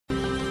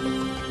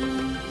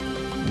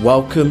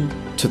Welcome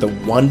to the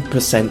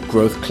 1%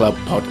 Growth Club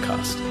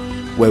podcast,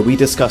 where we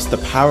discuss the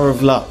power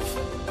of love,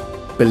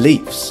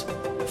 beliefs,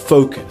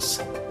 focus,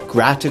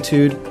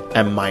 gratitude,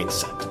 and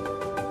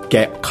mindset.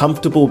 Get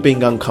comfortable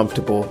being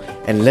uncomfortable,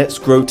 and let's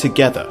grow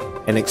together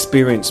and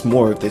experience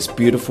more of this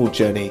beautiful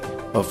journey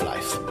of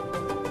life.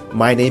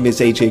 My name is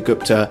AJ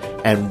Gupta,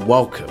 and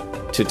welcome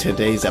to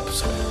today's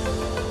episode.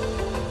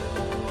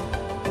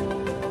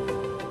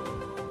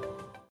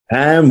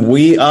 And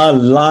we are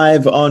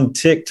live on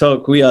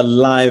TikTok. We are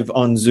live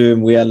on Zoom.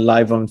 We are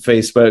live on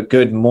Facebook.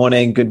 Good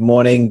morning, good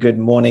morning, good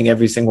morning,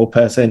 every single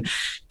person.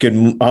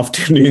 Good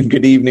afternoon,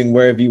 good evening,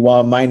 wherever you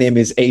are. My name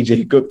is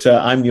AJ Gupta.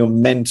 I'm your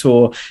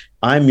mentor.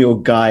 I'm your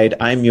guide.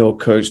 I'm your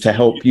coach to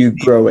help you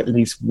grow at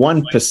least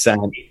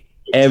 1%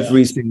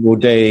 every single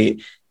day,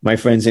 my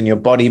friends, in your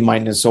body,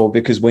 mind, and soul.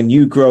 Because when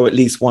you grow at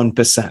least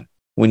 1%,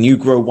 when you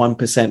grow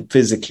 1%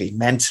 physically,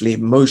 mentally,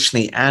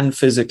 emotionally, and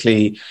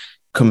physically,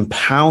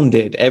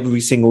 compounded every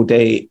single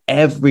day,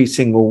 every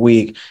single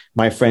week,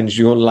 my friends,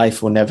 your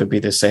life will never be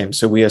the same.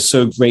 So we are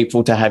so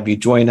grateful to have you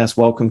join us.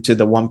 Welcome to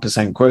the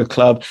 1% Growth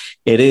Club.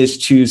 It is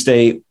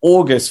Tuesday,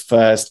 August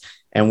 1st,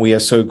 and we are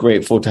so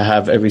grateful to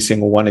have every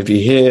single one of you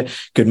here.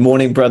 Good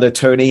morning, Brother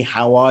Tony.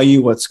 How are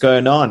you? What's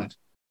going on?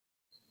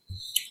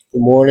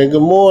 Good morning. Good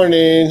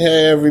morning.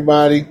 Hey,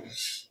 everybody.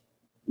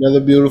 Another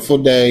beautiful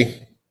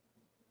day.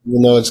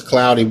 Even though it's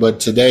cloudy, but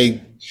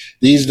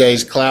these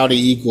days, cloudy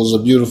equals a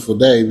beautiful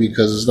day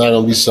because it's not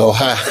going to be so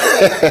hot.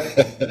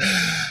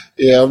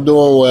 Yeah, I'm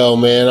doing well,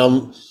 man. I'm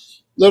a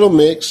little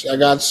mixed. I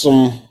got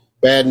some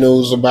bad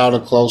news about a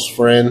close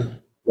friend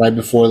right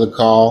before the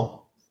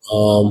call.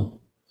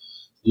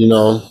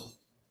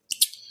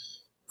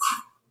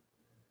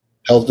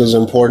 Health is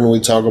important. We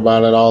talk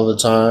about it all the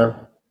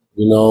time.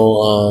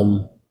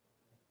 You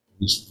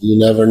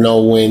never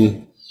know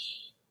when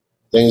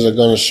things are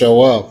going to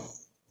show up.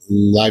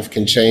 Life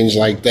can change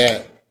like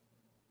that.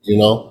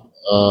 So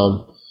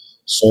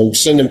I'm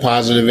sending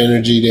positive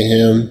energy to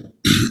him.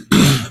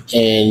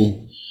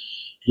 And,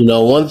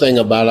 one thing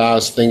about it, I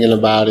was thinking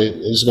about it,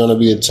 it's going to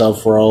be a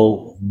tough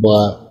road,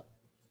 but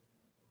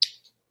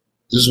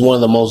this is one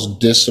of the most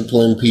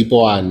disciplined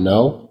people I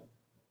know.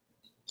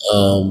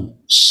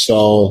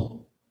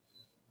 So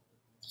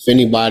if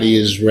anybody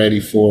is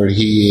ready for it,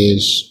 he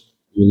is,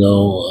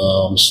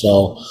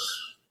 so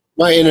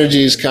my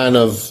energy is kind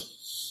of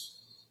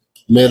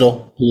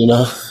middle,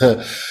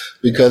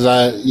 because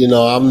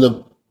I'm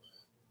the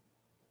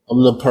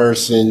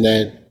person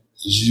that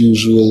is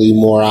usually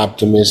more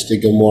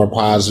optimistic and more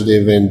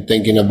positive and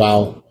thinking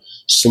about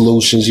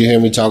solutions. You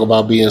hear me talk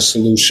about being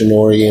solution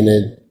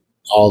oriented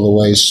all the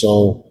way.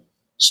 So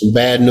some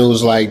bad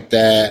news like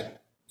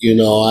that,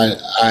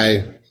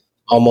 I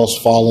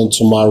almost fall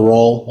into my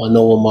role. I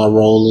know what my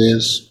role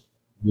is,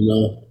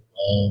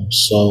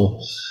 so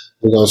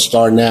we're going to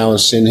start now and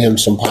send him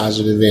some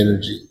positive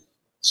energy.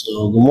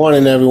 So good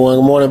morning, everyone.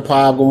 Good morning,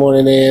 Pop. Good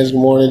morning, Ange. Good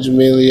morning,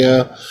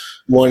 Jamelia.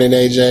 Good morning,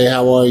 AJ.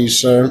 How are you,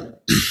 sir?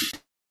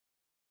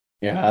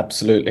 Yeah,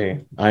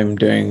 absolutely. I'm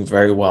doing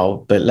very well,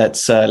 but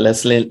let's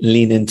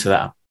lean into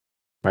that,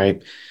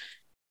 right?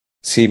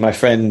 See, my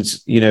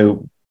friends,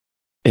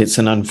 it's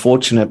an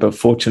unfortunate but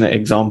fortunate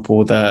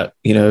example that,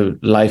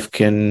 life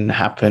can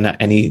happen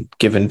at any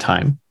given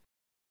time.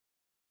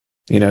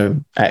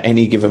 At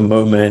any given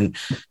moment,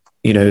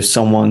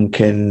 someone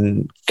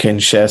can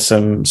share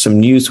some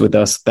news with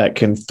us that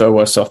can throw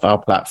us off our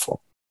platform.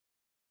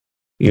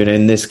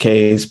 In this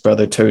case,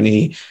 Brother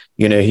Tony,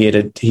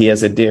 he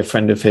has a dear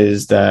friend of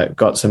his that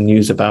got some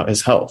news about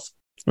his health,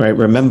 right?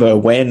 Remember,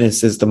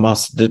 awareness is the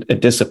master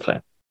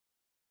discipline.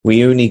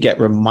 We only get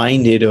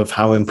reminded of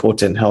how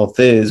important health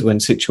is when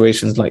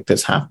situations like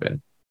this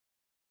happen.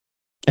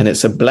 And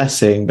it's a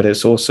blessing, but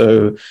it's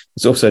also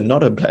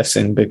not a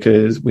blessing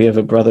because we have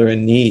a brother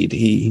in need.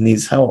 He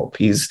needs help.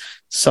 He's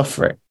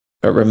suffering.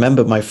 But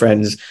remember, my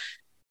friends,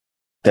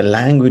 the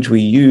language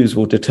we use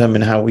will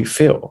determine how we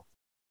feel,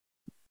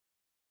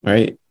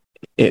 right?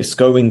 It's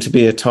going to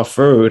be a tough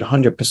road,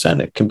 100%.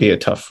 It can be a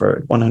tough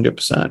road,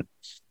 100%.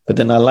 But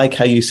then I like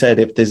how you said,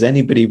 if there's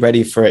anybody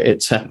ready for it,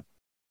 it's him.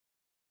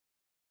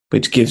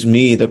 Which gives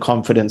me the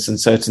confidence and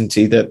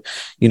certainty that,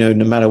 no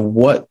matter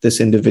what this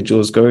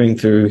individual is going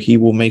through, he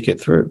will make it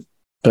through.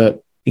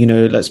 But,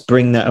 let's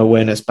bring that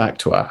awareness back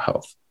to our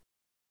health.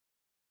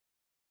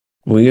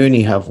 We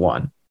only have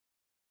one.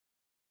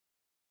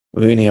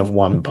 We only have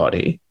one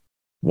body,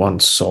 one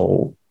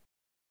soul.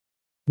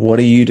 What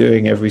are you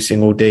doing every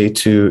single day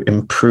to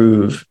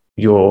improve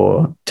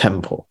your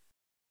temple,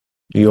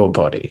 your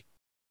body?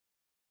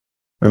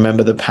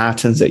 Remember the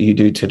patterns that you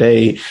do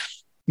today.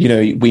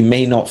 We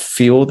may not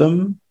feel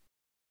them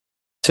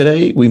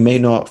today. We may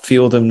not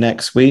feel them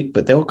next week,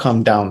 but they'll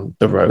come down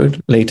the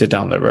road, later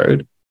down the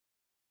road.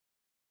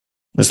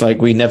 It's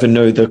like we never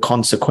know the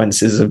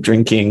consequences of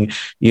drinking,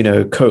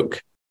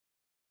 Coke.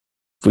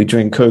 If we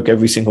drink Coke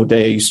every single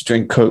day, I used to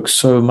drink Coke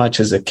so much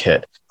as a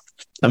kid.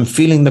 I'm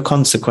feeling the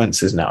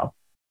consequences now.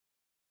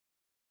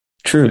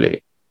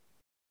 Truly.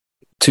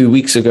 2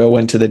 weeks ago, I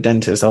went to the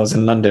dentist. I was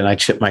in London. I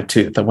chipped my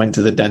tooth. I went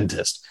to the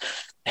dentist.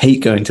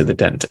 Hate going to the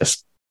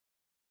dentist.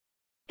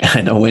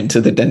 And I went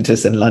to the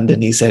dentist in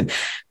London. He said,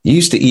 you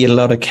used to eat a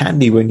lot of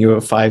candy when you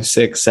were 5,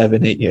 6,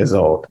 7, 8 years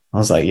old. I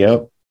was like,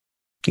 yep.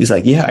 He's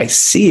like, yeah, I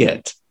see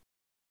it.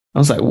 I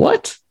was like,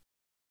 what?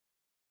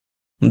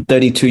 I'm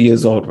 32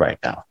 years old right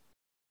now.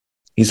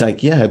 He's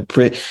like, yeah,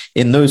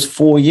 in those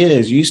 4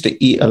 years, you used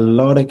to eat a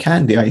lot of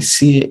candy. I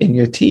see it in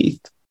your teeth.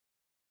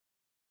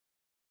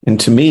 And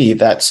to me,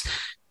 that's,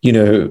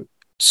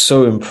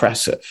 so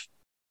impressive.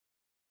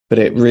 But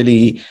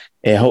it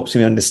helps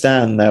me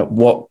understand that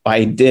what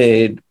I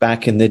did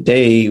back in the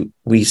day,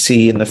 we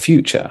see in the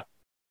future.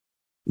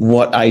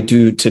 What I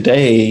do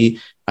today,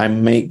 I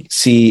may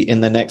see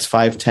in the next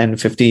 5, 10,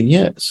 15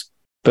 years.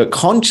 But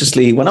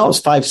consciously, when I was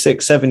 5,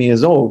 6, 7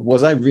 years old,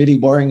 was I really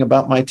worrying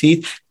about my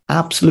teeth?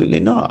 Absolutely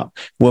not.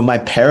 Were my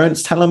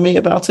parents telling me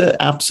about it?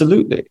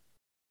 Absolutely.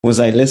 Was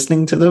I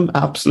listening to them?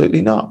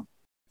 Absolutely not.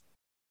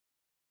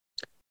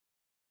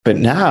 But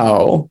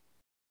now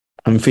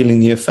I'm feeling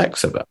the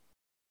effects of it.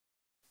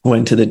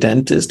 Went to the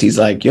dentist. He's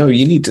like, yo,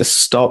 you need to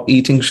stop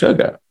eating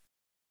sugar.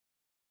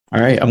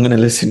 All right, I'm going to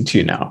listen to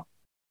you now.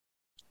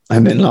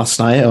 And then last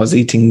night I was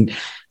eating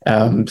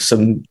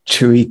some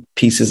chewy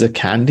pieces of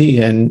candy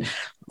and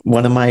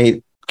one of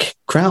my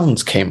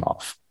crowns came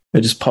off.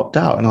 It just popped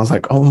out. And I was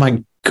like, oh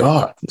my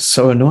God, it's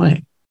so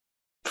annoying,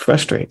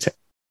 frustrating.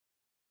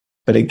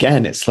 But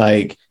again, it's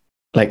like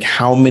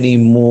how many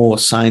more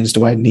signs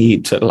do I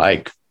need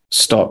to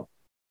stop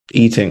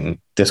eating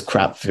this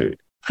crap food,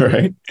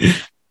 right?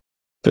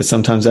 But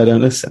sometimes I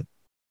don't listen.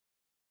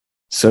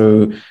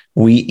 So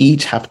we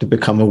each have to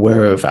become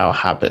aware of our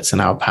habits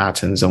and our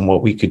patterns and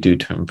what we could do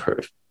to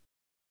improve.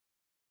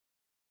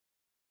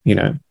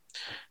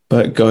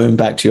 But going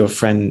back to your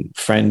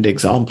friend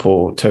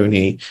example,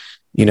 Tony,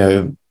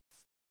 you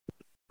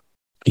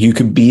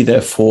can be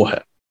there for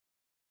him.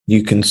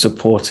 You can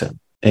support him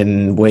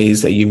in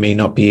ways that you may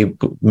not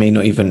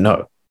even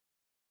know.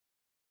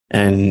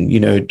 And,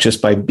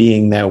 just by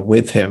being there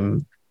with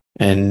him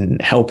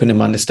and helping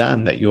him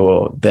understand that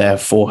you're there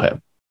for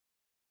him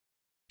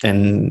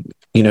and,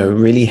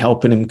 really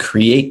helping him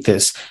create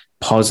this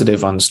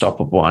positive,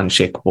 unstoppable,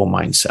 unshakable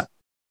mindset.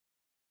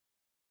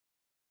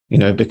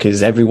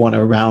 Because everyone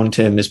around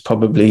him is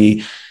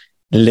probably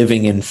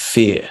living in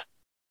fear.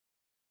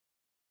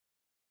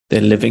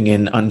 They're living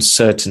in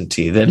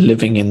uncertainty. They're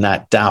living in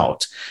that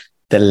doubt.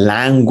 The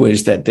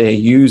language that they're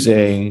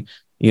using,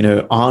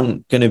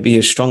 aren't going to be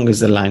as strong as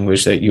the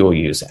language that you're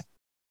using.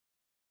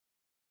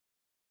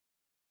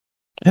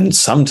 And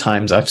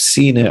sometimes I've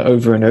seen it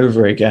over and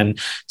over again.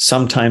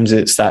 Sometimes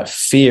it's that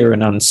fear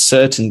and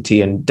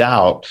uncertainty and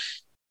doubt.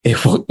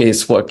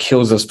 It's what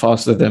kills us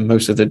faster than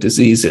most of the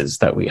diseases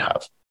that we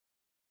have.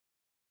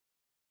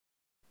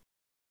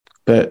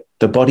 But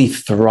the body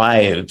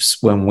thrives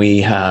when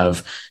we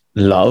have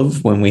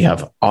love, when we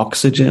have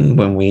oxygen,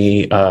 when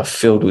we are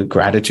filled with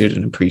gratitude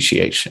and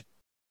appreciation.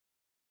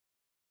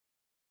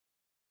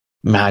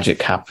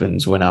 Magic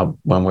happens when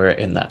we're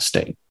in that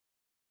state.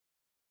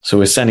 So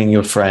we're sending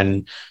your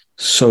friend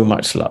so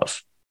much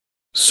love,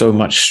 so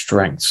much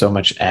strength, so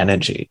much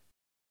energy.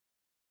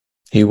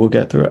 He will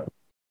get through it.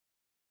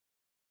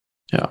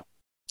 Yeah.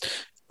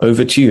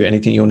 Over to you.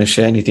 Anything you want to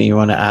share? Anything you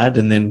want to add?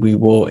 And then we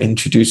will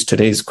introduce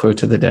today's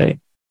quote of the day.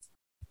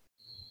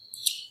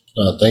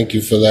 Thank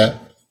you for that.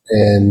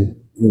 And,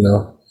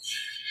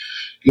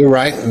 you're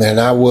right, man.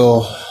 I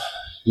will,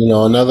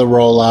 another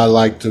role I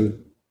like to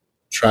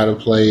try to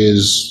play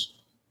is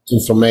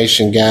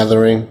information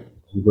gathering.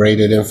 I'm great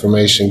at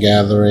information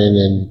gathering.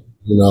 And,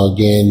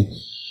 again,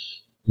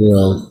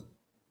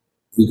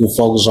 we can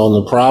focus on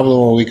the problem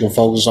or we can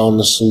focus on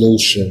the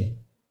solution.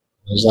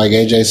 It's like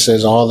AJ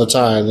says all the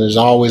time, there's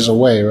always a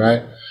way,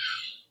 right?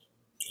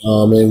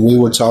 And we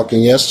were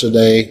talking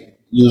yesterday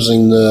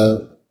using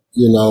the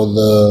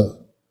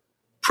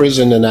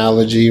prison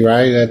analogy,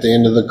 right? At the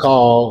end of the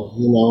call,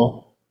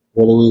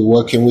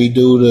 what can we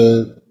do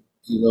to,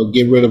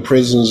 get rid of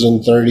prisons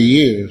in 30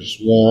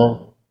 years?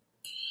 Well,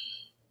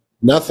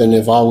 nothing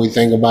if all we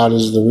think about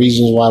is the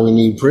reasons why we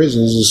need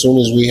prisons. As soon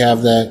as we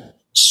have that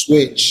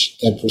switch,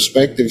 that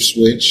perspective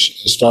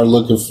switch, and start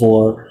looking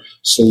for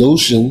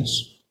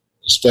solutions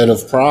instead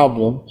of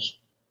problems,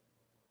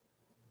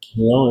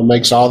 it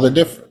makes all the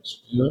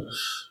difference,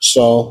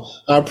 So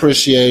I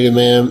appreciate it,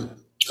 man.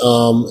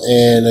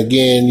 And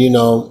again,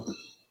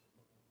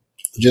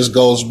 just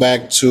goes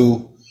back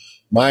to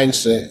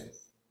mindset.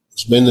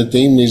 It's been the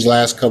theme these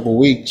last couple of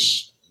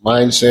weeks.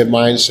 Mindset.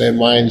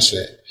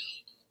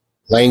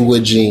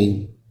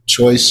 Languaging,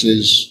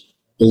 choices,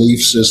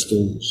 belief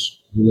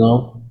systems,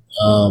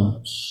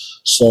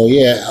 So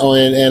yeah. Oh,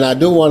 and I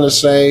do want to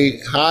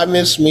say hi,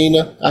 Miss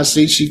Mina. I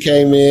see she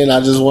came in. I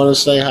just want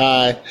to say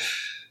hi.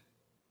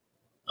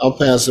 I'll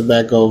pass it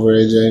back over,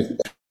 AJ.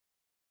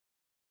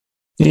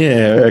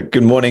 Yeah.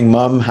 Good morning,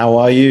 Mum. How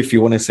are you? If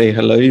you want to say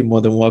hello, you're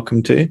more than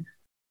welcome to.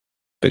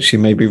 But she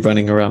may be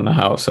running around the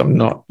house. I'm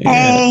not.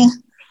 Hey.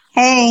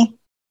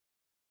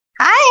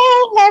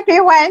 Hi,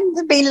 everyone.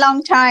 It's been a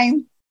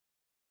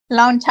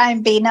long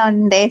time being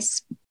on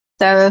this.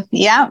 So,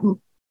 yeah, I'm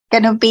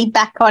going to be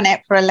back on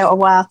it for a little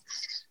while.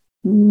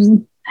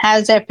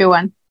 How's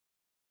everyone?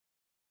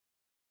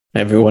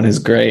 Everyone is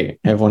great.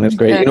 Everyone is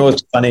great. You know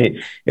what's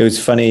funny? It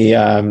was funny.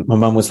 My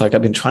mum was like,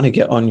 I've been trying to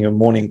get on your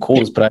morning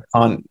calls, but I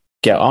can't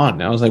get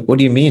on. I was like, what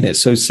do you mean? It's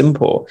so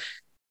simple.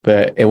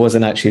 But it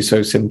wasn't actually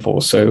so simple.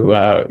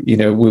 So, we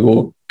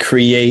will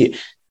create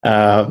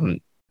a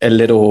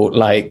little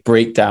like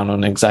breakdown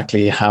on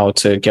exactly how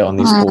to get on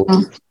these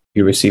calls.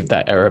 You received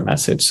that error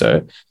message.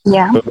 So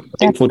yeah,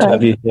 thankful to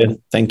have you here.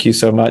 Thank you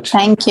so much.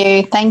 Thank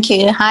you. Thank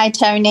you. Hi,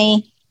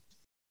 Tony.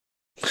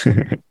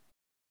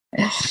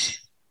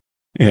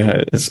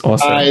 Yeah, it's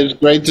awesome. Hi, it's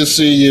great to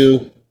see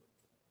you.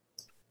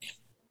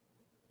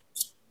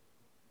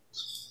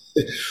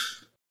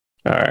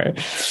 All right.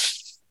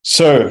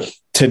 So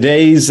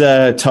today's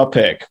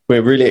topic,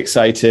 we're really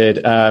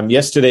excited.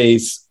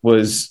 Yesterday's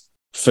was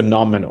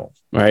phenomenal,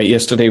 right?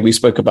 Yesterday we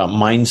spoke about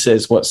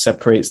mindsets, what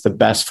separates the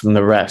best from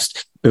the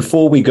rest.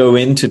 Before we go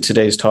into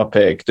today's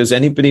topic, does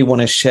anybody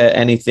want to share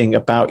anything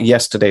about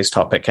yesterday's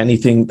topic?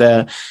 Anything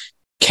that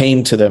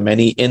came to them,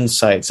 any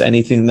insights,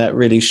 anything that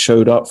really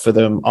showed up for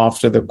them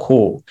after the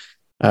call?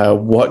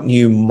 What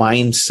new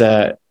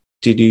mindset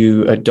did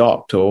you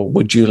adopt or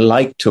would you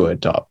like to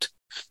adopt?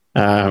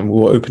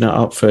 We'll open it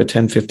up for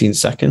 10, 15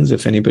 seconds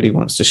if anybody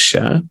wants to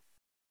share.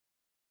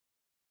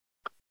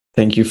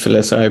 Thank you,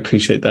 Phyllis. I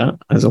appreciate that,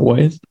 as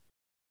always.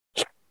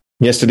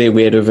 Yesterday,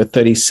 we had over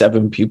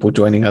 37 people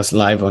joining us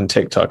live on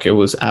TikTok. It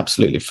was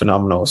absolutely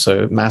phenomenal.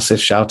 So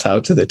massive shout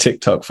out to the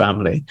TikTok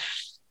family.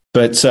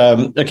 But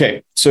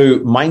okay, so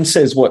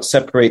mindset is what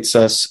separates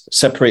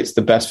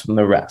the best from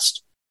the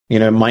rest.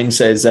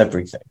 Mindset is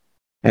everything.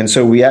 And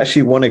so we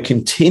actually want to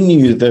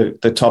continue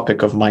the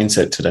topic of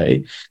mindset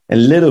today a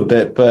little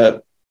bit.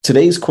 But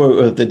today's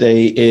quote of the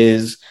day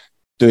is,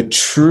 the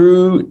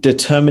true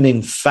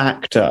determining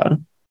factor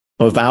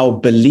of our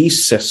belief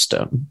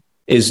system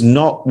is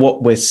not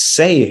what we're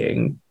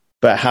saying,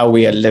 but how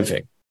we are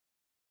living.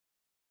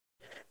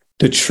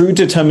 The true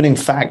determining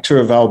factor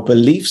of our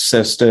belief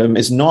system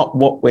is not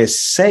what we're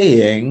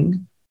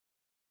saying,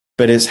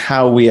 but is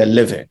how we are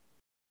living.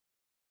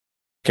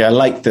 Okay, I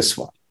like this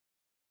one.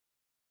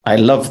 I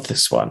love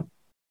this one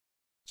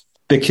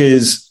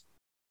because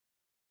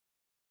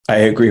I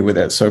agree with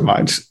it so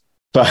much.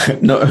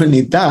 But not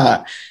only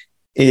that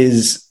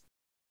is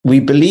we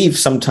believe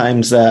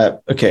sometimes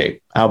that, okay,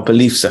 our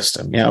belief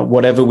system,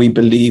 whatever we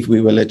believe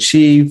we will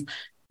achieve,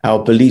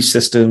 our belief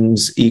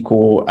systems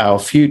equal our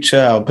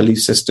future, our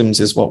belief systems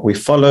is what we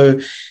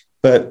follow.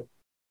 But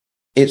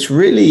it's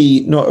really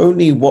not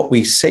only what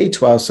we say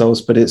to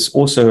ourselves, but it's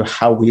also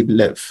how we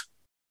live,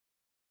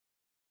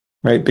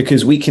 right?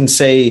 Because we can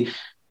say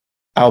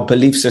our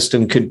belief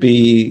system could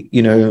be,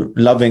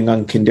 loving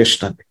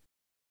unconditionally,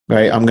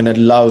 right? I'm going to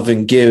love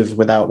and give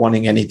without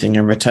wanting anything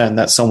in return.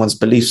 That's someone's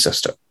belief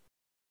system.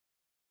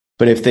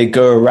 But if they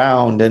go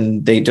around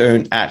and they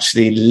don't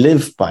actually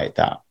live by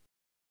that,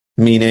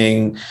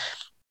 meaning,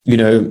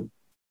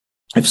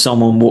 if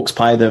someone walks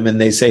by them and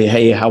they say,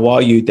 hey, how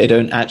are you? They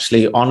don't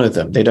actually honor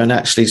them. They don't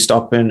actually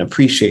stop and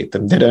appreciate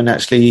them. They don't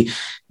actually,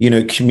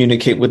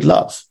 communicate with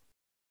love.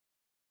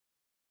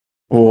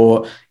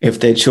 Or if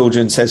their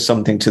children says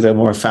something to them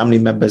or a family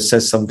member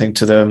says something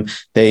to them,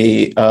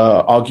 they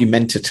are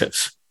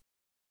argumentative.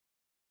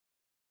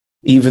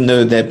 Even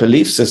though their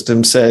belief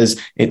system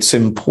says it's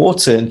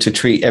important to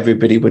treat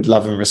everybody with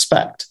love and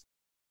respect.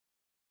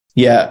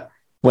 Yet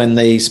when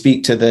they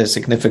speak to their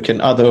significant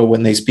other, or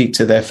when they speak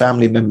to their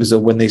family members, or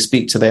when they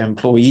speak to their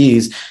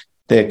employees,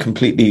 they're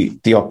completely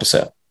the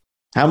opposite.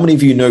 How many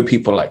of you know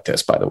people like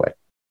this, by the way?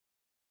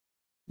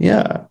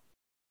 Yeah.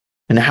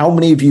 And how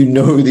many of you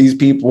know these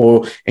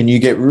people and you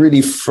get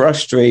really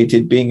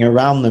frustrated being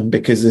around them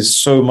because there's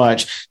so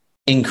much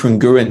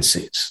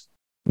incongruencies,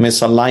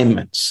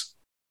 misalignments?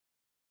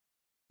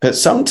 But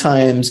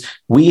sometimes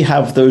we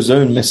have those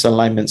own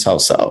misalignments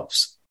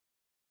ourselves.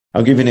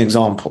 I'll give you an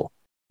example.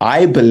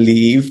 I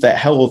believe that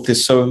health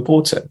is so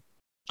important.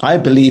 I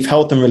believe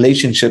health and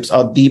relationships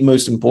are the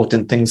most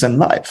important things in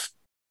life.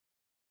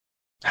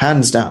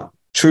 Hands down.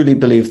 Truly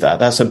believe that.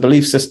 That's a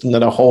belief system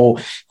that I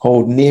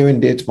hold near and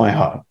dear to my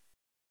heart.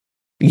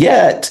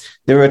 Yet,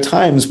 there are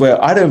times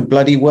where I don't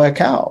bloody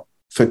work out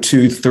for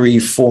 2, 3,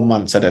 4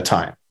 months at a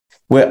time,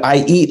 where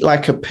I eat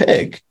like a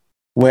pig,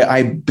 where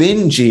I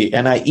binge eat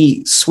and I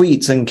eat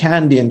sweets and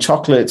candy and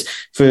chocolates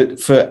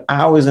for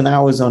hours and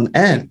hours on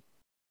end.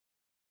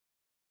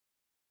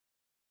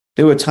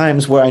 There were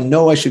times where I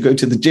know I should go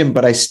to the gym,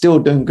 but I still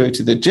don't go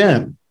to the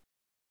gym.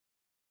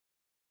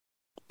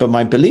 But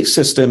my belief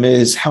system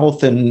is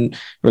health and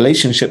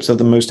relationships are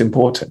the most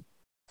important.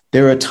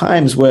 There are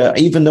times where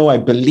even though I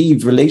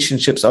believe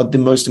relationships are the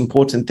most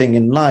important thing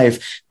in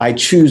life, I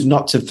choose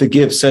not to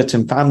forgive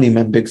certain family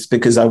members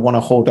because I want to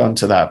hold on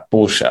to that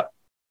bullshit.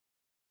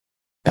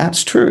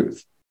 That's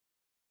truth.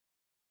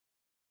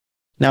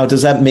 Now,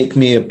 does that make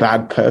me a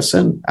bad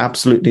person?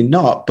 Absolutely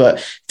not.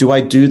 But do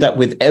I do that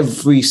with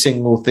every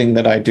single thing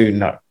that I do?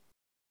 No.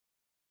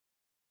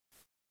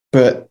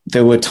 But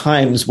there were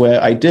times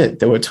where I did.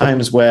 There were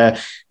times where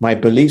my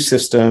belief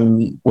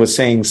system was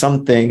saying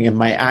something and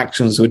my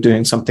actions were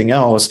doing something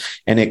else,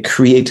 and it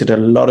created a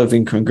lot of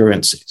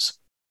incongruencies.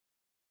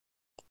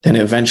 then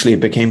eventually it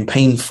became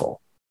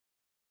painful.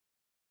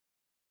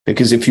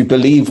 Because if you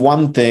believe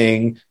one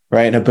thing,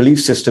 right, and a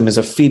belief system is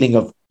a feeling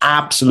of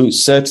absolute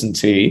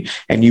certainty,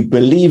 and you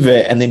believe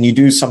it and then you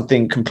do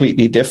something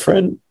completely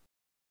different,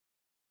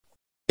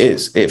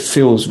 it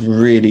feels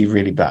really,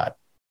 really bad.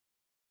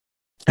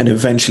 And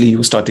eventually you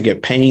will start to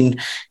get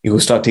pain. You will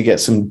start to get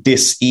some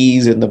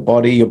dis-ease in the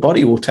body. Your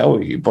body will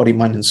tell you, body,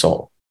 mind, and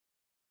soul.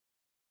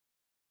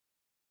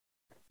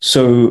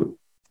 So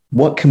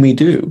what can we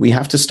do? We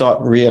have to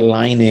start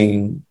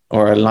realigning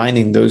or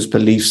aligning those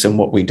beliefs in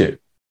what we do.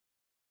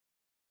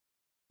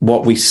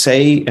 What we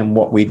say and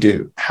what we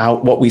do,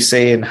 what we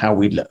say and how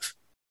we live.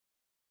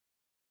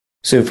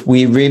 So if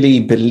we really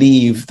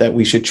believe that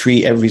we should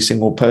treat every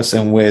single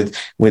person with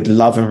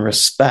love and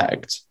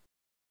respect,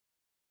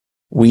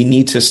 we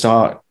need to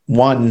start,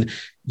 one,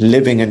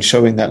 living and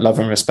showing that love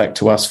and respect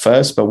to us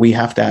first, but we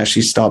have to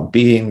actually start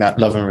being that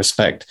love and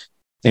respect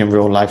in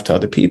real life to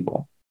other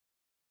people,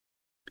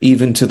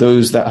 even to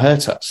those that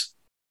hurt us,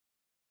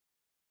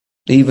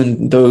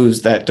 even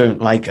those that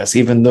don't like us,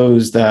 even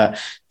those that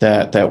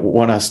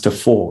want us to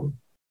fall.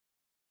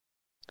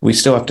 We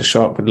still have to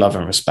show up with love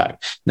and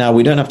respect. Now,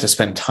 we don't have to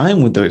spend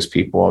time with those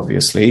people,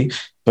 obviously,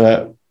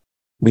 but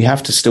we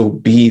have to still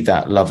be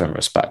that love and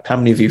respect. How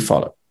many of you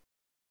follow?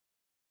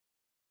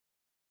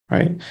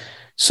 Right?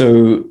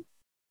 So,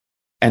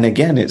 and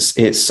again,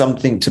 it's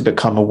something to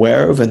become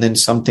aware of and then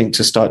something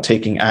to start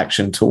taking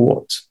action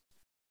towards.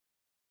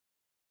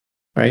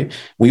 Right?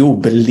 We all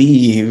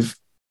believe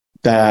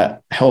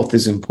that health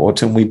is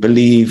important.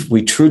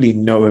 We truly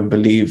know and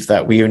believe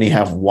that we only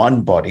have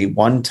one body,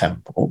 one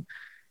temple.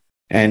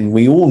 And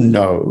we all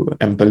know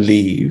and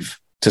believe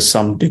to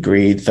some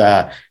degree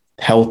that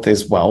health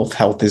is wealth.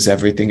 Health is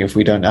everything. If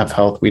we don't have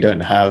health, we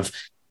don't have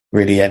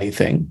really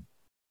anything.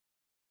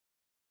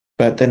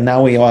 But then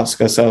now we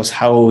ask ourselves,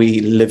 how are we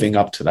living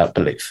up to that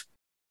belief?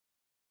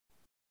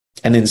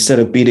 And instead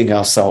of beating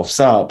ourselves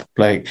up,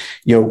 like,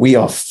 we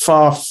are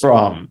far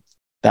from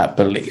that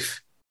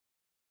belief.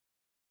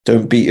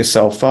 Don't beat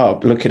yourself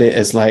up. Look at it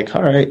as like,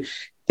 all right,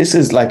 this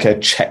is like a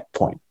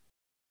checkpoint.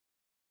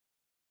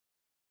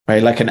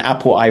 Right? Like an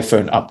Apple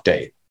iPhone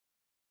update,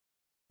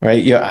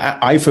 right? Your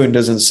iPhone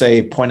doesn't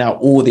say, point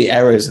out all the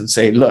errors and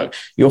say, look,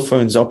 your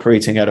phone's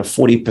operating at a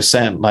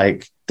 40%,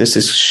 like this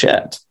is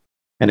shit.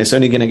 And it's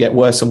only going to get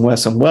worse and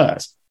worse and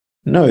worse.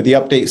 No, the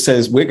update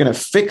says we're going to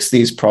fix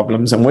these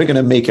problems and we're going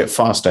to make it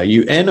faster. Are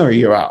you in or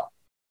you're out?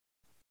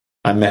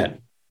 I'm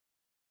in.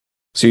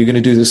 So you're going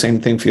to do the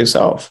same thing for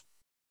yourself,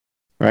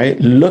 right?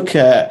 Look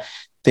at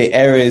the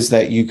areas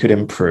that you could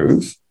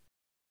improve.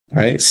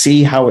 Right?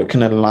 See how it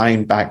can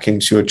align back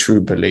into your true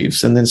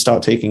beliefs and then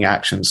start taking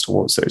actions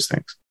towards those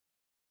things.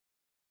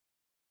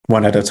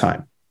 One at a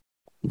time.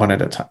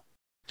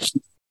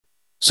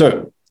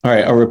 So, all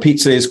right, I'll repeat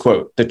today's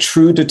quote. The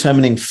true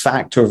determining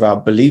factor of our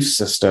belief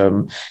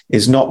system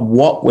is not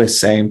what we're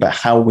saying, but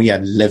how we are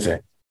living.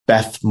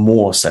 Beth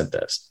Moore said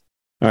this.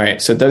 All right,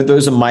 so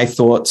those are my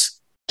thoughts.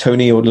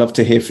 Tony, I would love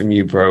to hear from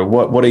you, bro.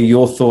 What are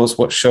your thoughts?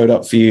 What showed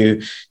up for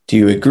you? Do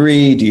you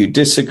agree? Do you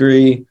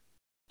disagree?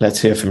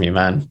 Let's hear from you,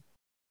 man.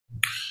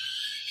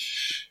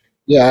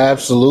 Yeah, I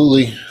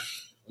absolutely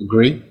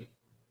agree.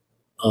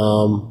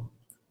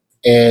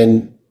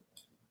 And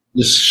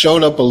this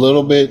showed up a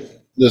little bit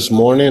this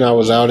morning. I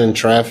was out in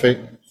traffic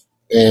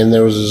and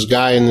there was this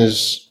guy in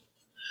this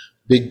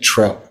big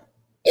truck.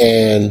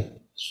 And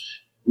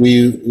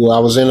I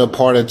was in a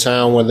part of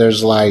town where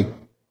there's like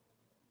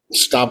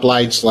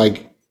stoplights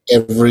like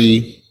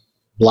every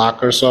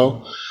block or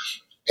so.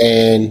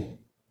 And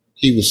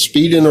he was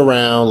speeding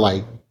around,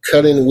 like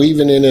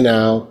weaving in and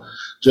out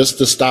just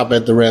to stop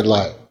at the red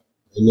light.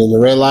 And then the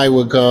red light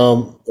would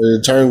come, it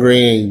would turn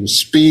green, he would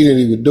speed and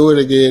he would do it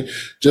again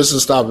just to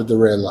stop at the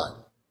red light.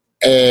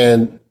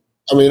 And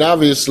I mean,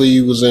 obviously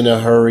he was in a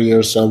hurry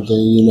or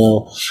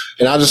something,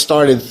 and I just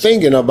started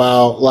thinking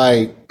about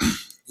like,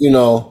 dang,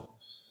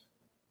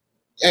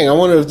 I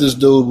wonder if this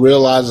dude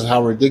realizes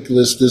how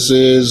ridiculous this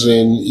is.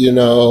 And,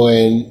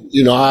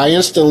 I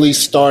instantly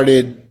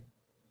started,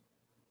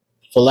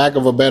 for lack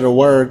of a better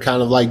word,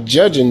 kind of like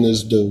judging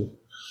this dude.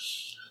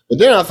 But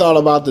then I thought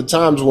about the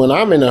times when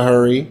I'm in a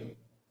hurry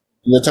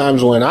and the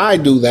times when I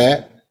do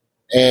that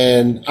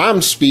and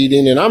I'm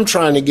speeding and I'm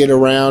trying to get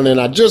around and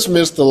I just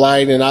missed the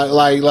light and I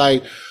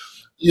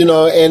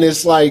and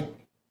it's like,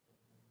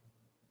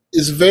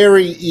 it's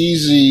very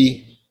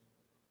easy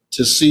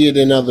to see it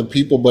in other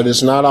people, but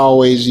it's not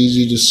always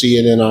easy to see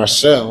it in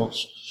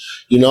ourselves,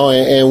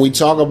 and we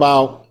talk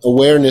about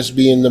awareness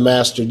being the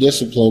master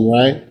discipline,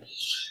 right?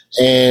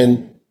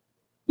 And,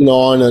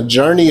 on a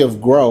journey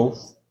of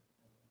growth,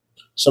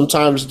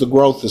 sometimes the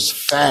growth is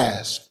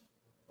fast,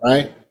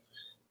 right?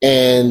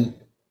 And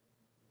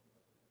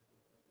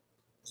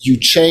you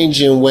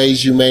change in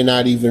ways you may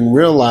not even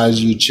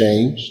realize you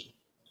changed.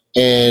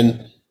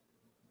 And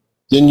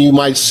then you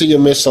might see a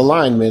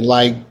misalignment,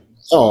 like,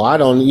 I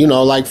don't,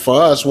 like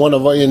for us,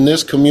 in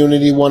this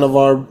community, one of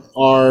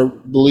our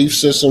belief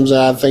systems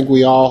that I think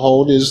we all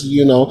hold is,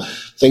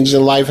 things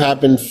in life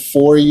happen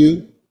for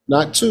you,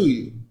 not to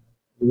you,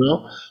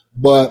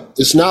 But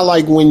it's not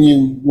like when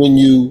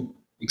you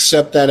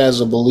accept that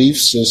as a belief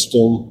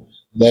system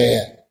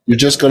that you're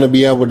just going to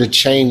be able to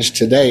change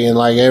today, and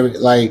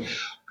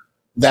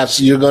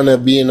you're going to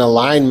be in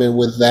alignment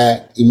with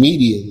that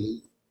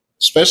immediately.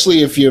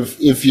 Especially if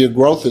your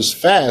growth is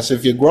fast.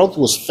 If your growth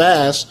was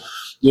fast,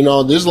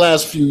 this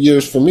last few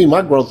years for me,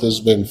 my growth has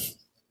been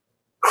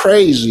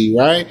crazy,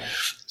 right?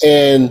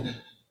 And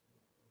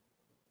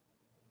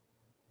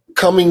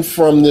coming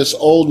from this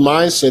old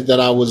mindset that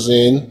I was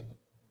in,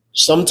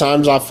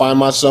 sometimes I find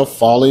myself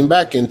falling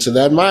back into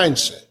that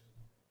mindset,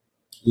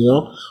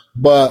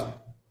 But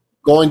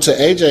going to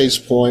AJ's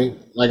point,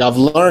 I've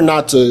learned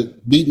not to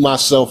beat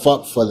myself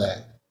up for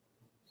that.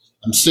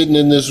 I'm sitting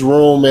in this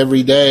room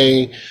every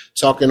day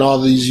talking all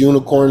these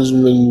unicorns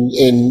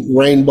and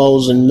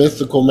rainbows and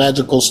mythical,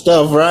 magical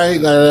stuff, right?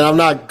 And I'm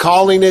not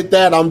calling it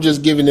that. I'm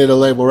just giving it a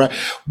label, right?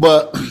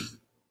 But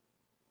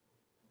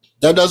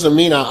that doesn't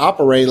mean I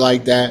operate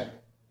like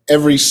that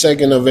every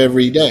second of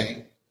every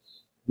day,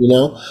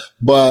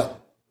 But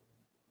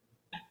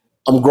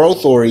I'm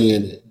growth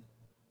oriented.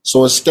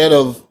 So instead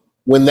of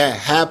when that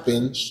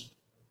happens,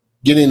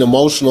 getting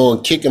emotional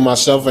and kicking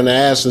myself in the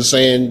ass and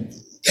saying,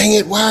 dang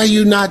it, why are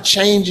you not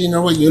changing?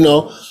 Or,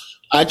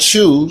 I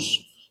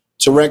choose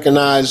to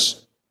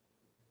recognize,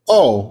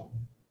 oh,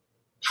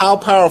 how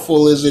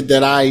powerful is it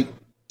that I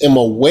am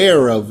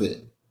aware of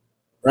it,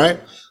 right?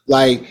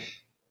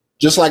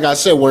 Just like I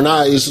said,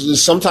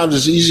 sometimes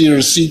it's easier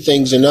to see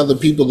things in other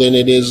people than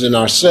it is in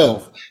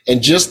ourselves.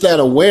 And just that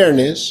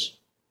awareness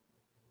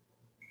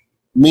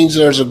means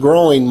there's a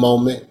growing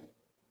moment.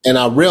 And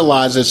I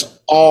realize it's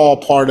all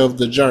part of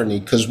the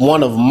journey, because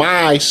one of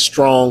my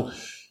strong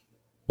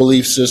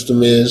belief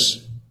system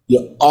is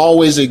you're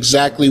always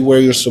exactly where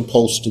you're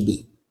supposed to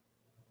be.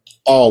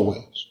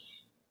 Always.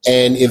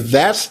 And if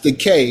that's the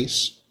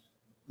case,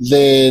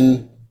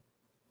 then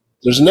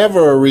there's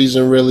never a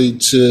reason really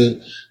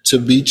to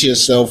beat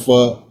yourself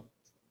up,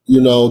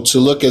 to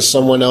look at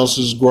someone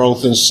else's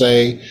growth and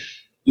say,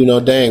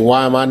 dang,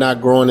 why am I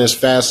not growing as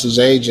fast as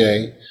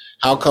AJ?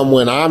 How come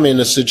when I'm in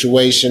a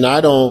situation, I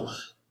don't,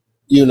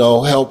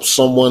 help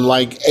someone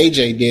like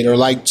AJ did, or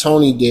like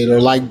Tony did, or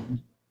like,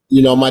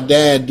 my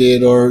dad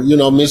did, or,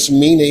 Miss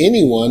Mina,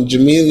 anyone,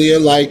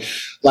 Jamelia,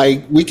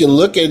 like we can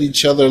look at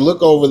each other,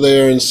 look over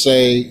there and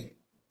say,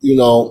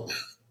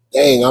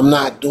 dang, I'm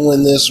not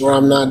doing this or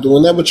I'm not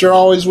doing that, but you're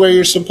always where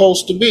you're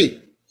supposed to be.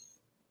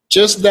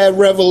 Just that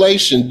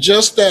revelation,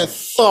 just that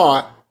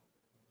thought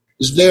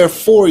is there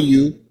for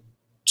you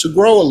to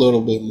grow a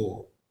little bit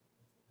more.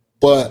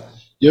 But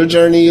your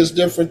journey is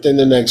different than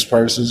the next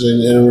person's,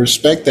 and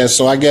respect that.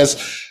 So I guess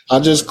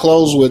I'll just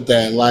close with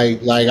that.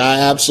 Like I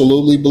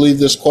absolutely believe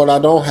this quote. I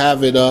don't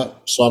have it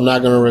up, so I'm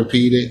not going to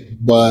repeat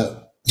it,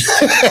 but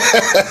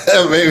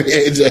maybe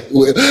AJ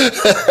will.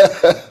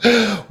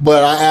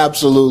 But I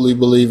absolutely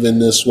believe in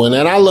this one.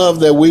 And I love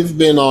that we've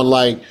been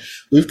on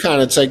we've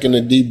kind of taken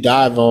a deep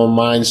dive on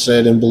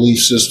mindset and belief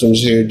systems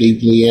here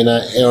deeply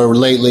or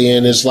lately.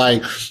 And it's I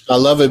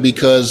love it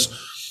because,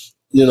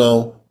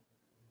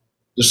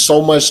 there's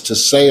so much to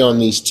say on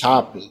these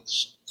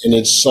topics, and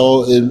it's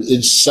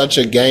such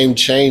a game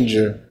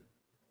changer,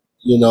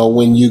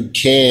 when you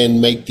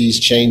can make these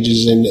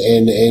changes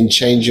and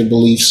change your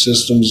belief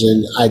systems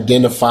and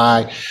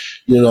identify,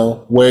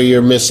 where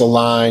you're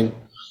misaligned,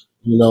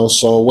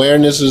 so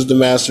awareness is the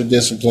master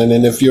discipline.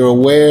 And if you're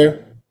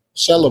aware,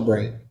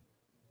 celebrate.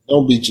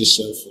 Don't beat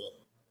yourself up.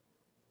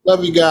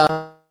 Love you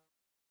guys.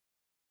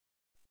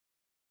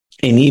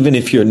 And even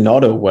if you're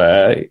not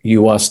aware,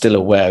 you are still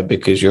aware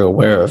because you're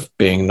aware of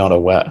being not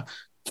aware,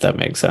 if that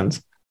makes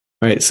sense.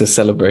 Right. So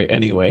celebrate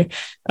anyway.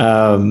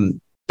 But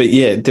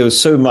yeah, there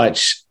was so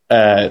much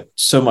to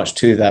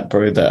that,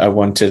 bro, that I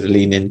wanted to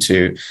lean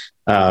into.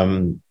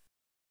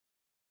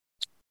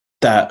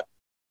 That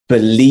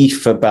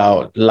belief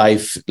about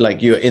life,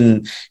 like you're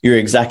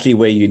exactly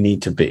where you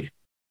need to be.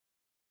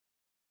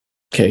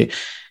 Okay.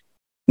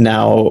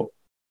 Now,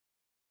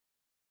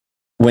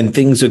 when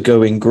things are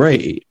going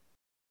great,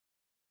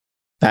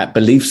 that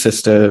belief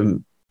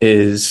system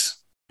is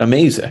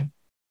amazing,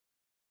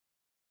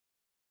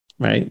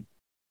 right?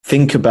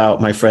 Think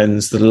about, my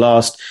friends, the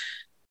last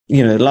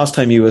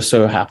time you were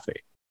so happy,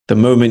 the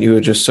moment you were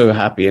just so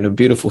happy, in a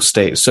beautiful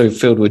state, so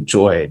filled with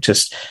joy,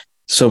 just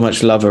so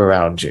much love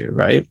around you,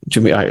 right?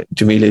 Jamila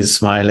is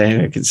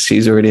smiling.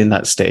 She's already in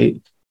that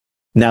state.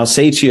 Now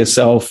say to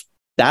yourself,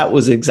 that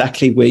was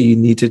exactly where you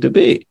needed to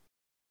be.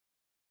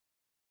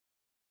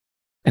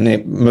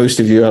 And most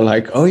of you are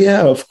like, oh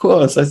yeah, of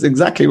course, that's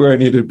exactly where I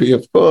need to be,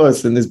 of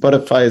course. And this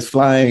butterfly is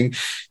flying,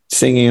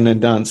 singing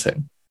and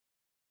dancing.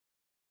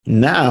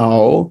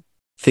 Now,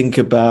 think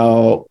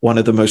about one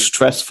of the most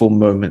stressful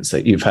moments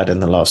that you've had in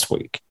the last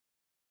week.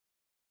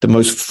 The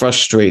most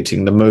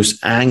frustrating, the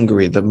most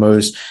angry, the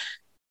most,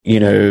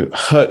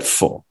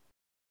 hurtful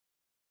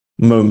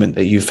moment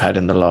that you've had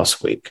in the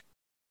last week.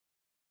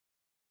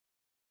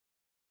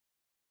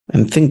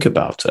 And think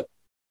about it.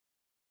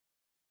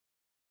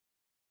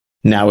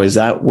 Now, is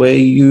that where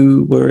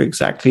you were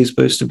exactly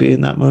supposed to be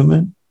in that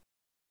moment?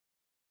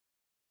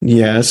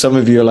 Yeah, some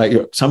of you are like,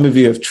 some of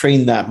you have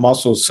trained that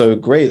muscle so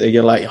great that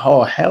you're like,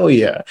 oh, hell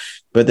yeah.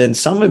 But then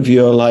some of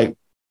you are like,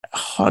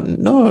 oh,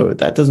 no,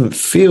 that doesn't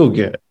feel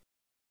good.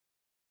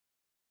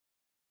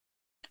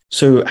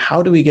 So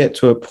how do we get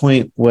to a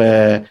point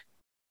where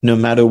no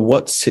matter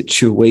what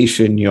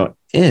situation you're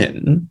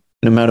in,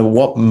 no matter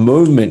what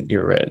moment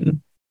you're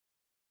in,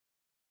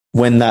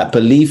 when that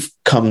belief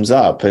comes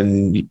up,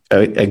 and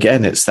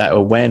again, it's that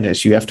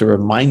awareness, you have to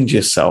remind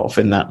yourself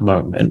in that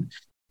moment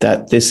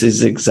that this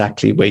is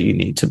exactly where you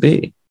need to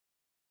be.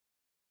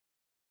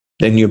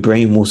 Then your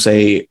brain will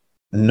say,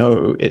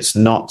 no, it's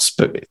not.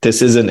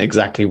 This isn't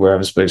exactly where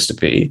I'm supposed to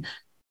be.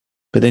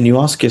 But then you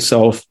ask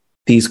yourself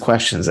these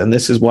questions. And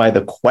this is why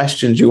the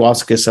questions you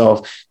ask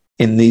yourself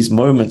in these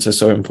moments are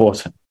so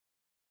important.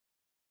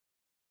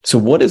 So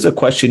what is a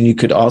question you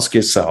could ask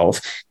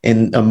yourself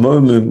in a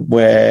moment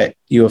where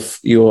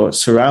you're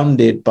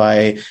surrounded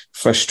by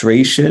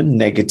frustration,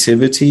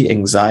 negativity,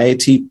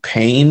 anxiety,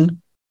 pain?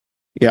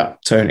 Yeah,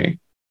 Tony.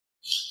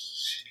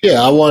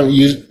 Yeah, I want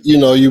you,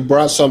 you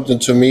brought something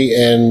to me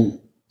and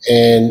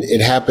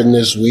it happened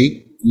this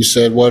week. You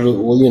said, what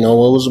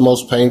was the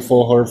most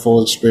painful,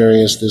 hurtful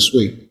experience this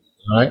week?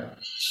 All right.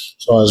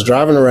 So I was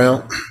driving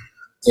around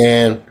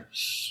and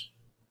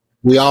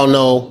we all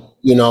know,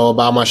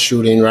 about my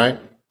shooting, right?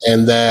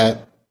 And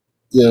that,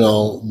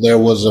 there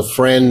was a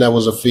friend that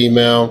was a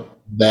female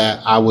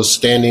that I was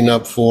standing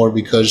up for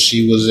because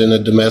she was in a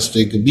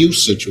domestic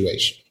abuse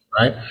situation,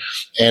 right?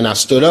 And I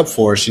stood up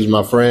for her. She's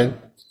my friend,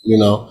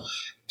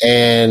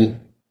 and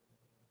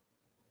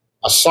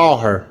I saw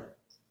her,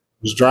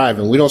 was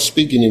driving. We don't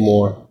speak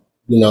anymore,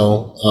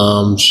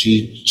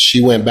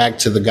 she went back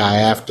to the guy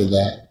after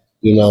that,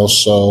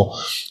 so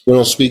we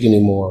don't speak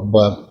anymore.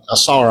 But I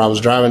saw her. I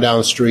was driving down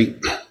the street.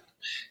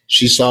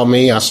 She saw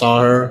me. I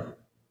saw her.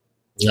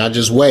 And I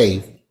just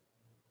waved.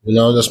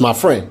 That's my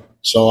friend.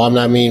 So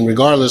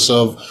regardless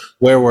of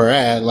where we're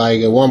at,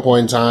 like at one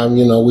point in time,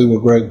 we were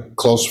great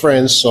close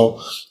friends.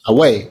 So I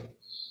waved.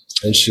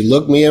 And she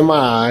looked me in my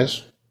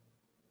eyes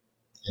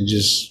and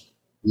just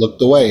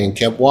looked away and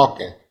kept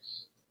walking,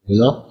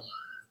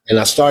 And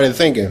I started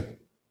thinking,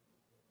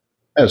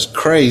 that's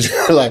crazy.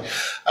 Like,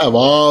 I have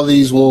all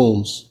these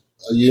wounds.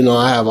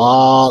 I have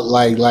all,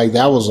 like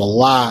that was a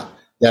lot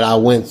that I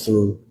went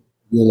through,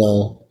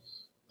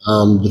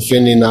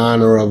 defending the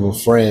honor of a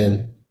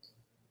friend.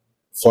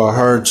 For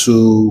her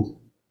to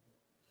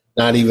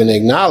not even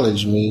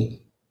acknowledge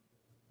me,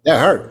 that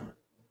hurt,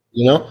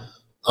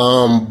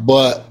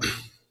 But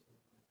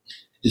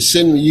it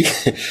sends me,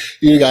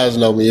 you guys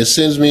know me, it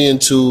sends me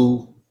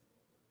into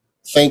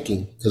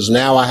thinking, because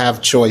now I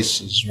have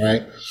choices,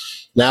 right?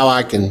 Now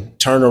I can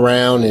turn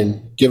around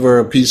and give her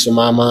a piece of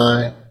my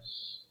mind.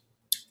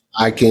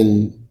 I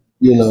can,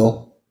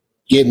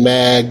 get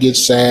mad, get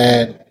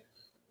sad.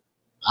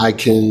 I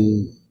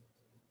can,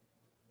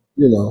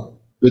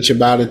 bitch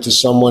about it to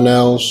someone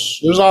else.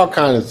 There's all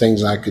kinds of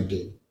things I could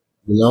do,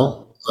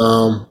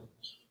 But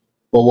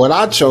what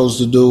I chose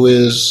to do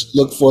is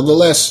look for the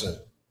lesson.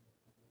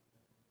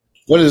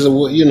 What is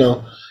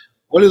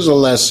what is a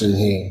lesson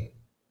here?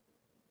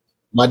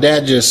 My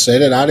dad just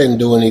said it. I didn't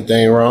do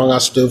anything wrong. I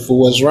stood for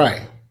what's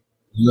right.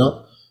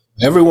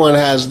 Everyone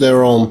has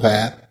their own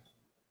path.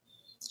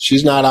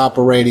 She's not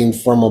operating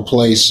from a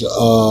place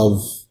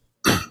of,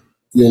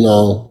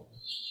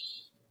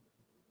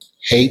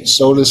 hate,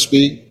 so to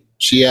speak.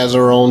 She has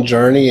her own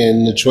journey,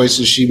 and the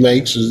choices she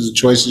makes is the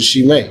choices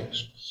she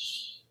makes.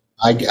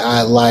 I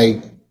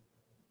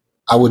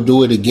would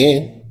do it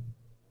again.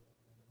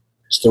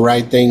 It's the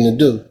right thing to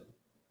do.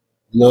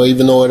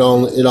 Even though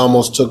it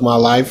almost took my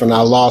life, and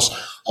I lost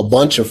a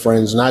bunch of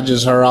friends, not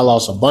just her, I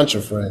lost a bunch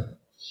of friends.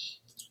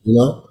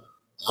 I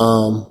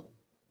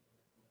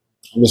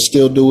would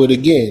still do it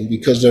again,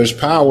 because there's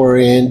power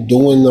in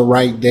doing the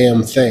right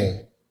damn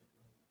thing.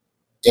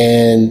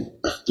 And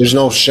there's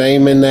no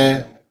shame in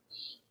that.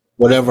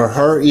 Whatever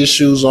her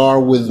issues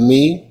are with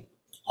me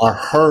are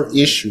her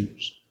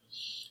issues.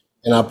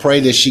 And I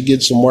pray that she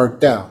gets them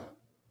worked out,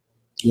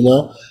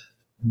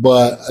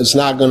 but it's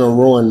not going to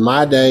ruin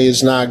my day.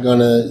 It's not going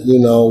to,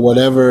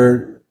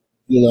 whatever,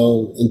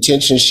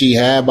 intention she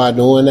had by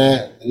doing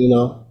that,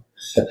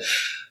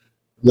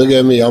 look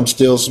at me. I'm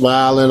still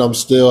smiling. I'm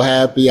still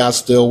happy. I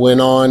still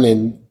went on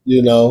and,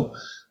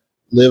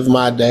 lived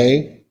my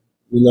day,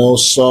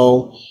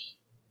 so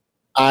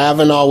I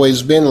haven't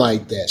always been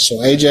like that. So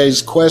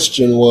AJ's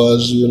question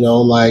was,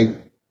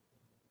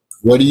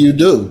 what do you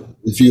do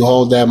if you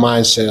hold that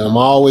mindset? I'm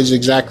always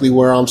exactly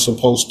where I'm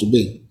supposed to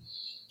be.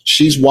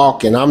 She's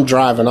walking, I'm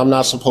driving, I'm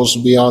not supposed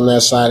to be on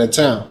that side of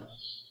town.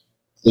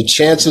 The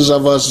chances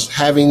of us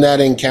having that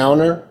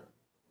encounter,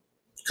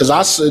 because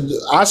I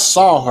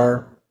saw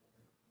her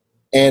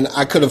and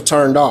I could have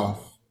turned off.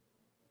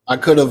 I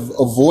could have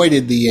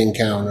avoided the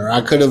encounter.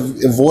 I could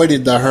have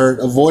avoided the hurt,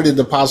 avoided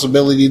the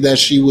possibility that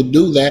she would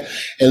do that,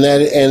 and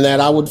that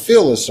I would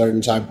feel a certain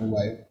type of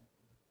way.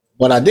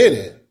 But I did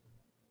it,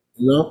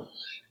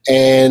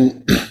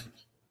 And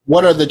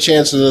what are the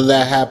chances of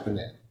that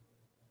happening?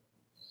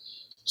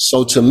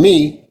 So to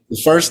me,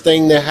 The first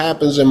thing that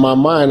happens in my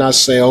mind, I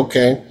say,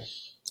 okay,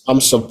 I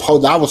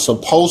was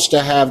supposed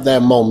to have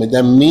that moment.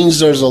 That means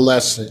there's a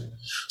lesson.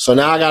 So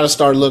now I got to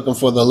start looking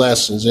for the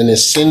lessons, and it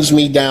sends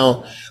me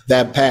down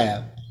that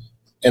path,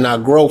 and I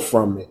grow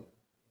from it,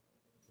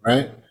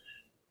 right?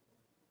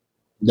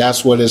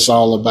 That's what it's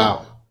all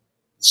about.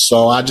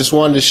 So I just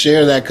wanted to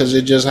share that because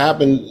it just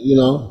happened,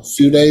 a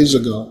few days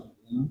ago.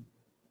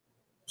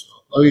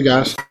 Love you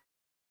guys.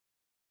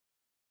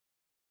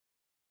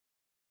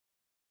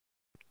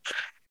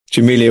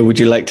 Jamelia, would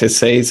you like to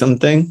say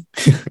something?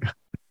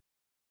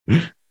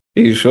 Are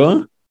you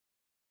sure?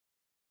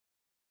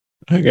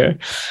 Okay.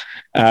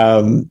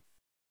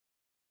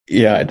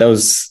 Yeah, that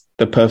was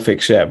the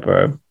perfect share,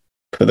 bro,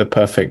 for the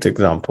perfect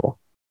example.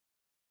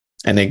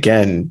 And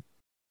again,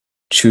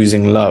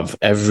 choosing love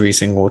every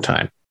single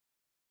time.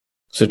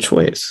 It's a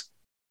choice.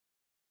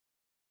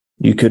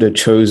 You could have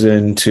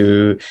chosen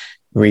to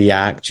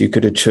react. You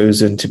could have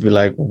chosen to be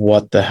like,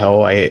 what the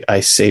hell? I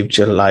saved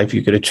your life.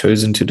 You could have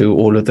chosen to do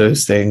all of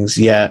those things.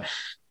 Yeah,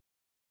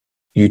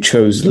 you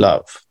chose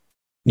love.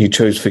 You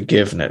chose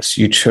forgiveness.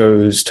 You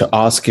chose to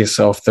ask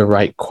yourself the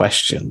right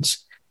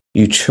questions.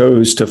 You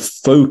chose to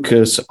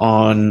focus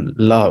on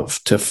love,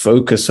 to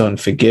focus on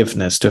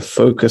forgiveness, to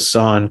focus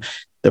on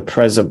the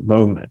present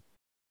moment.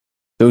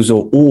 Those are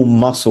all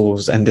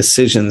muscles and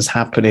decisions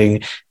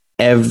happening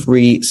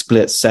every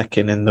split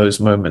second in those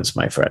moments,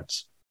 my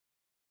friends.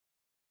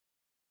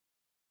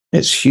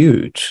 It's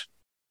huge.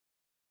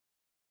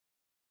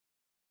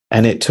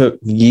 And it took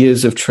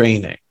years of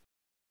training,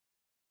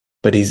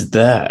 but he's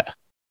there.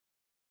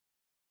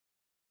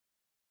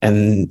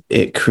 And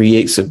it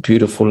creates a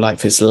beautiful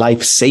life. It's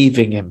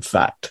life-saving, in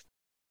fact,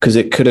 because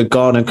it could have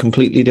gone a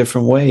completely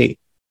different way.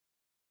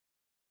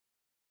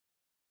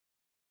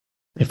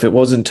 If it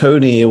wasn't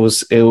Tony, it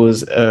was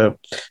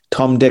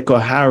Tom, Dick, or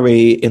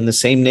Harry in the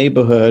same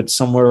neighborhood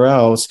somewhere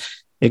else.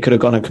 It could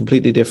have gone a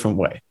completely different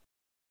way.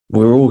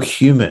 We're all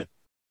human.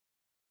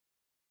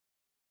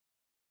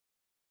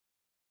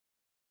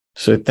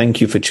 So thank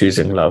you for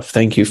choosing love.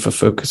 Thank you for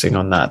focusing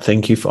on that.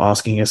 Thank you for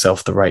asking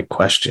yourself the right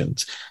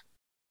questions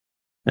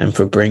and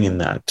for bringing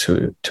that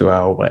to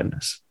our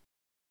awareness.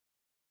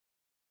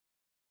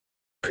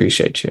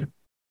 Appreciate you.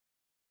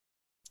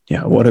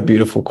 Yeah, what a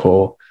beautiful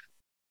call.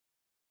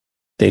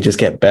 They just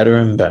get better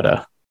and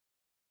better.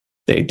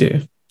 They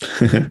do.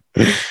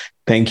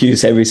 Thank you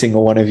to every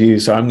single one of you.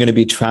 So I'm going to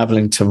be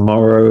traveling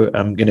tomorrow.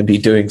 I'm going to be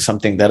doing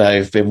something that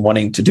I've been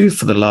wanting to do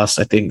for the last,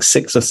 I think,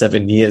 6 or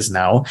 7 years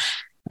now.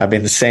 I've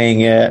been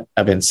saying it.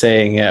 I've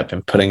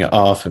been putting it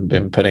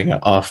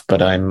off,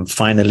 but I'm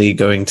finally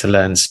going to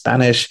learn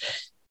Spanish.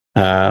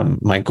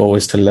 My goal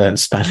is to learn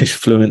Spanish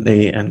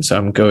fluently. And so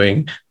I'm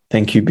going,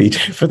 thank you,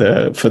 BJ,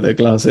 for the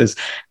glasses.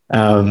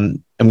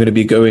 I'm going to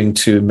be going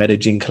to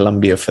Medellin,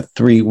 Colombia for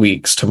 3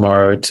 weeks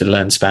tomorrow to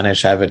learn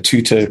Spanish. I have a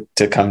tutor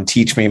to come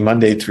teach me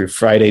Monday through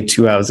Friday,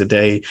 2 hours a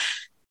day.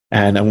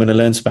 And I'm going to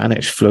learn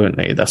Spanish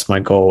fluently. That's my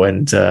goal.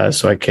 And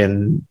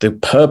the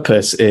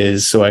purpose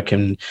is so I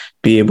can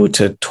be able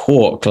to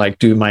talk, like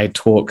do my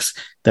talks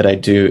that I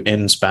do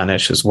in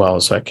Spanish as well.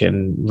 So I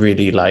can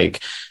really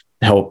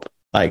help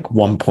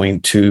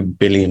 1.2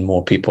 billion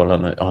more people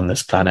on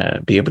this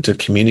planet, be able to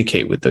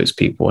communicate with those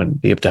people and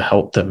be able to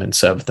help them and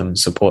serve them and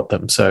support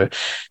them. So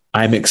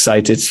I'm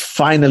excited. It's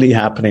finally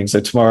happening. So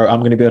tomorrow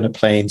I'm going to be on a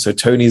plane. So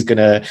Tony's going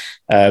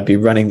to be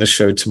running the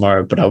show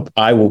tomorrow, but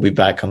I will be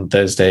back on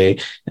Thursday,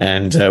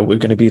 and we're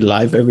going to be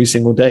live every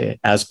single day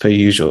as per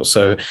usual.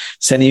 So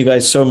sending you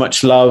guys so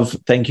much love.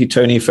 Thank you,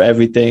 Tony, for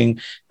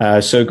everything.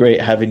 So great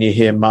having you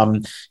here,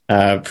 Mum.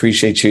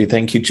 Appreciate you.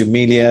 Thank you,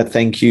 Jamelia.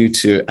 Thank you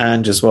to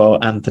Ange as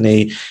well,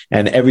 Anthony,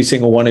 and every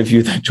single one of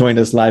you that joined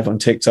us live on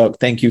TikTok.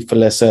 Thank you,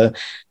 Felissa.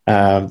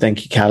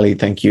 Thank you, Callie.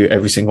 Thank you,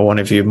 every single one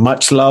of you.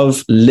 Much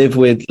love. Live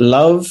with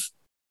love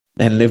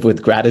and live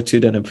with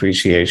gratitude and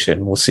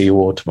appreciation. We'll see you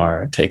all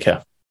tomorrow. Take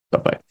care.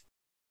 Bye-bye.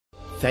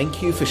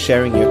 Thank you for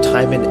sharing your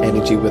time and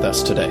energy with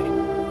us today.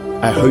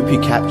 I hope you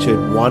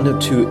captured 1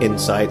 or 2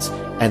 insights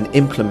and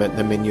implement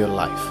them in your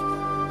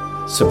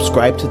life.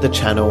 Subscribe to the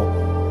channel,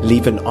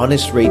 leave an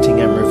honest rating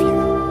and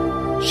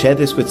review. Share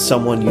this with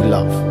someone you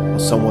love or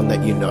someone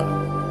that you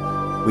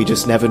know. We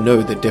just never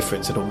know the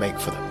difference it'll make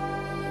for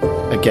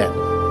them. Again,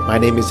 my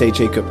name is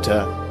AJ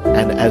Gupta,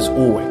 and as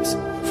always,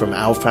 from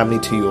our family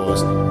to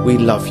yours, we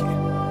love you.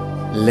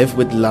 Live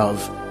with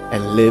love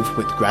and live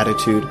with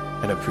gratitude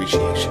and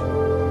appreciation.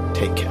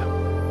 Take care.